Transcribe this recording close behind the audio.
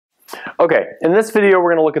Okay, in this video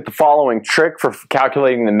we're going to look at the following trick for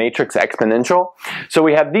calculating the matrix exponential. So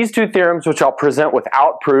we have these two theorems which I'll present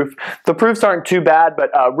without proof. The proofs aren't too bad,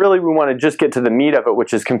 but really we want to just get to the meat of it,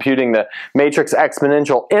 which is computing the matrix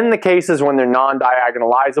exponential in the cases when they're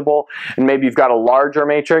non-diagonalizable and maybe you've got a larger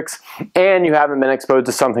matrix and you haven't been exposed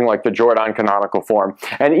to something like the Jordan canonical form.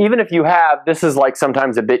 And even if you have, this is like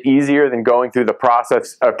sometimes a bit easier than going through the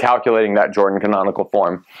process of calculating that Jordan canonical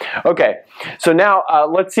form. Okay, so now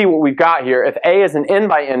let's see what we've got here. If A is an n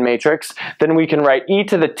by n matrix, then we can write e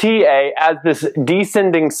to the ta as this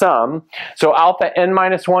descending sum. So alpha n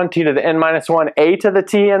minus 1, t to the n minus 1, a to the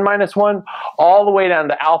t n minus 1, all the way down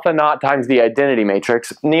to alpha naught times the identity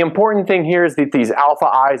matrix. And the important thing here is that these alpha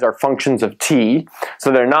i's are functions of t,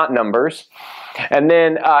 so they're not numbers. And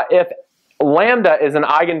then if lambda is an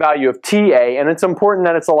eigenvalue of Ta, and it's important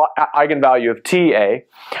that it's an eigenvalue of Ta,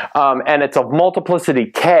 and it's of multiplicity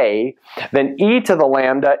k, then e to the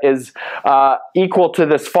lambda is equal to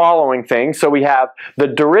this following thing. So we have the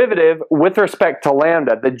derivative with respect to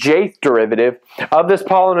lambda, the jth derivative of this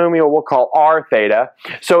polynomial we'll call r theta.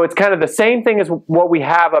 So it's kind of the same thing as what we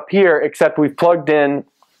have up here, except we've plugged in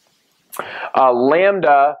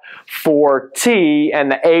lambda for t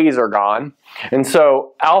and the a's are gone. And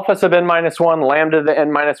so alpha sub n minus 1, lambda to the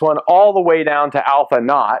n minus 1, all the way down to alpha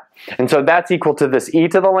naught. And so that's equal to this e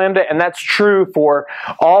to the lambda, and that's true for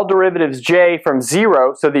all derivatives j from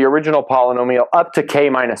 0, so the original polynomial, up to k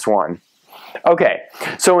minus 1. Okay,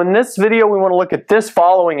 so in this video we want to look at this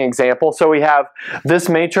following example. So we have this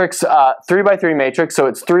matrix, 3 by 3 matrix, so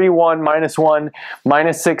it's 3, 1, minus 1,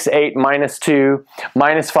 minus 6, 8, minus 2,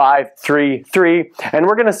 minus 5, 3, 3. And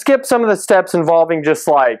we're going to skip some of the steps involving just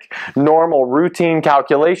like normal routine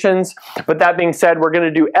calculations. But that being said, we're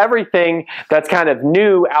going to do everything that's kind of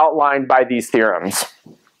new outlined by these theorems.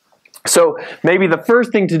 So maybe the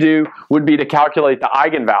first thing to do would be to calculate the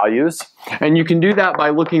eigenvalues, and you can do that by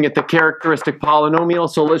looking at the characteristic polynomial.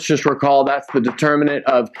 So let's just recall that's the determinant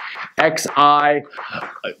of xi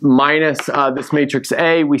minus this matrix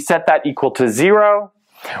A. We set that equal to 0.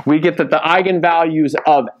 We get that the eigenvalues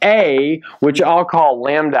of A, which I'll call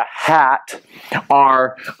lambda hat,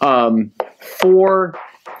 are 4,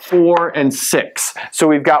 4, and 6. So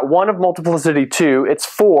we've got 1 of multiplicity 2, it's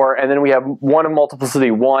 4, and then we have 1 of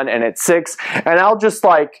multiplicity 1, and it's 6. And I'll just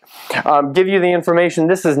like give you the information.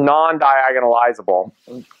 This is non-diagonalizable.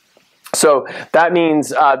 So that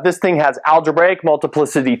means this thing has algebraic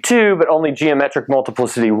multiplicity 2, but only geometric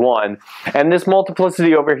multiplicity 1. And this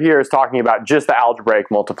multiplicity over here is talking about just the algebraic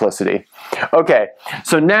multiplicity. Okay,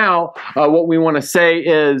 so now what we want to say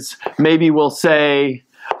is, maybe we'll say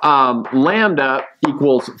lambda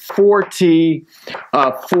equals 4t,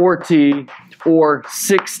 4t, or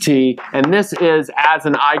 6t, and this is as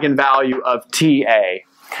an eigenvalue of Ta.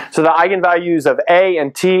 So the eigenvalues of A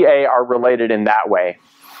and Ta are related in that way.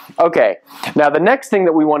 Okay, now the next thing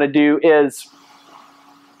that we want to do is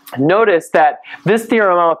notice that this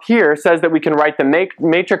theorem up here says that we can write the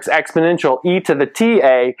matrix exponential e to the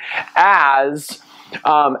Ta as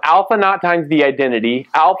alpha naught times the identity,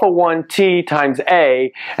 alpha 1 t times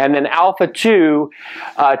a, and then alpha 2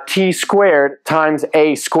 t squared times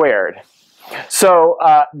a squared. So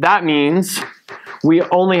that means we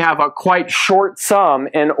only have a quite short sum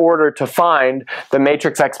in order to find the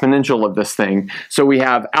matrix exponential of this thing. So we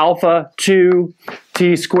have alpha 2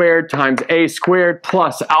 t squared times a squared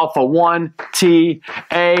plus alpha 1 t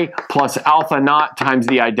a plus alpha naught times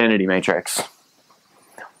the identity matrix.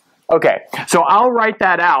 Okay, so I'll write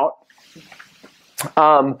that out,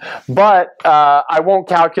 but I won't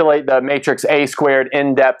calculate the matrix A squared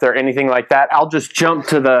in depth or anything like that. I'll just jump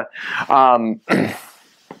to the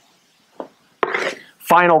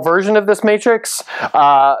final version of this matrix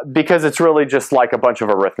because it's really just like a bunch of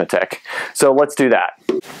arithmetic. So let's do that.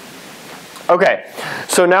 Okay,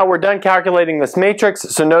 so now we're done calculating this matrix.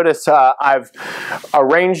 So notice I've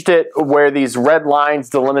arranged it where these red lines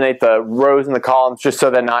delineate the rows and the columns just so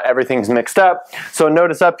that not everything's mixed up. So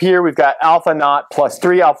notice up here we've got alpha naught plus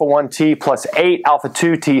 3 alpha 1 t plus 8 alpha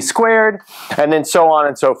 2 t squared, and then so on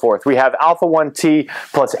and so forth. We have alpha 1 t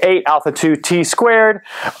plus 8 alpha 2 t squared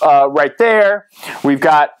right there. We've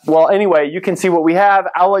got, well anyway, you can see what we have.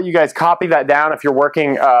 I'll let you guys copy that down if you're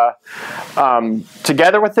working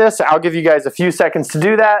together with this. I'll give you guys a few seconds to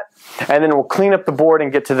do that, and then we'll clean up the board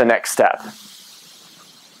and get to the next step.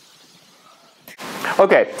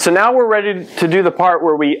 Okay, so now we're ready to do the part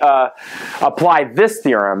where we apply this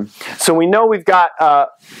theorem. So we know we've got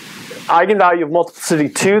eigenvalue of multiplicity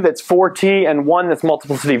 2, that's 4t, and 1 that's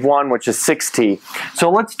multiplicity of 1, which is 6t. So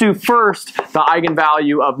let's do first the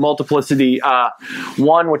eigenvalue of multiplicity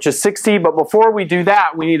 1, which is 6t, but before we do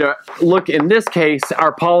that, we need to look, in this case,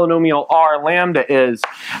 our polynomial r lambda is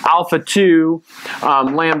alpha 2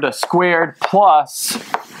 lambda squared plus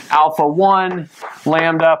alpha 1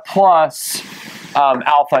 lambda plus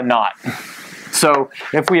alpha naught. So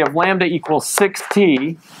if we have lambda equals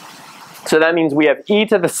 6t, so that means we have e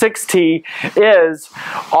to the 6t is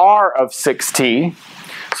r of 6t.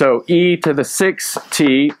 So e to the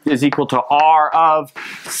 6t is equal to r of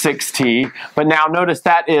 6t. But now notice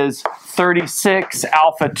that is 36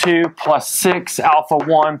 alpha 2 plus 6 alpha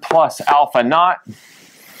 1 plus alpha naught.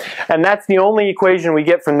 And that's the only equation we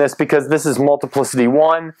get from this because this is multiplicity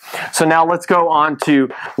 1. So now let's go on to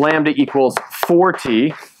lambda equals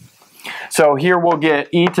 4t. So here we'll get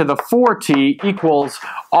e to the 4t equals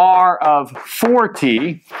r of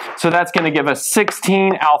 4t. So that's going to give us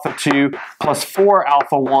 16 alpha 2 plus 4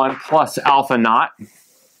 alpha 1 plus alpha naught.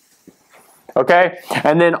 Okay,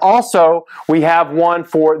 and then also we have one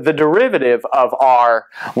for the derivative of r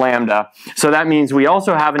lambda. So that means we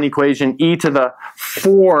also have an equation e to the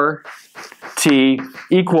 4t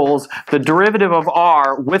equals the derivative of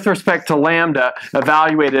r with respect to lambda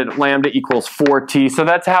evaluated lambda equals 4t. So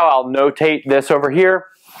that's how I'll notate this over here.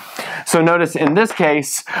 So notice in this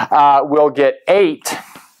case we'll get 8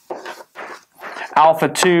 alpha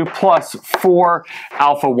 2 plus 4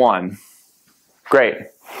 alpha 1. Great.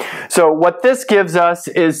 So what this gives us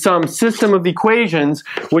is some system of equations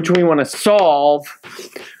which we want to solve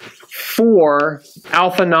for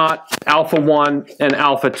alpha naught, alpha 1, and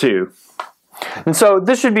alpha 2. And so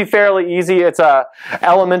this should be fairly easy. It's an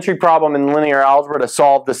elementary problem in linear algebra to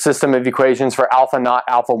solve the system of equations for alpha naught,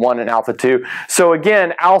 alpha 1, and alpha 2. So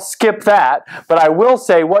again, I'll skip that, but I will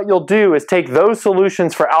say what you'll do is take those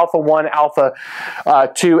solutions for alpha 1, alpha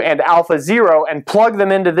 2, and alpha 0 and plug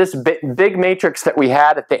them into this big matrix that we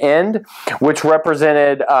had at the end, which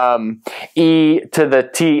represented e to the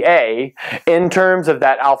ta in terms of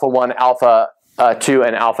that alpha 1, alpha 2,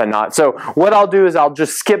 and alpha naught. So what I'll do is I'll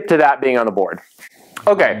just skip to that being on the board.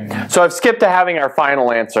 Okay, so I've skipped to having our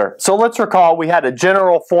final answer. So let's recall we had a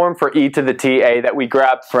general form for e to the ta that we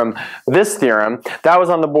grabbed from this theorem. That was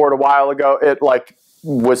on the board a while ago. It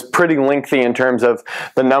was pretty lengthy in terms of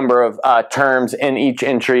the number of terms in each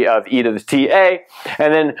entry of e to the ta.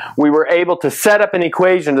 And then we were able to set up an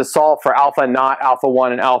equation to solve for alpha naught, alpha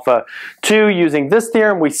 1, and alpha 2 using this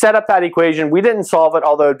theorem. We set up that equation. We didn't solve it,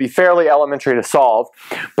 although it'd be fairly elementary to solve.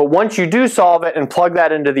 But once you do solve it and plug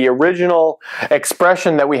that into the original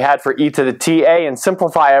expression that we had for e to the ta and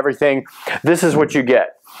simplify everything, this is what you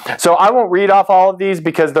get. So I won't read off all of these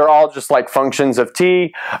because they're all just like functions of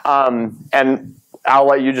t, and I'll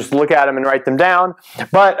let you just look at them and write them down.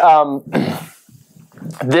 But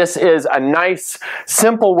this is a nice,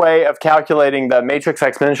 simple way of calculating the matrix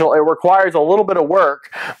exponential. It requires a little bit of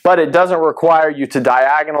work, but it doesn't require you to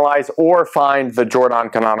diagonalize or find the Jordan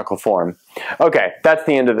canonical form. Okay, that's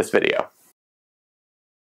the end of this video.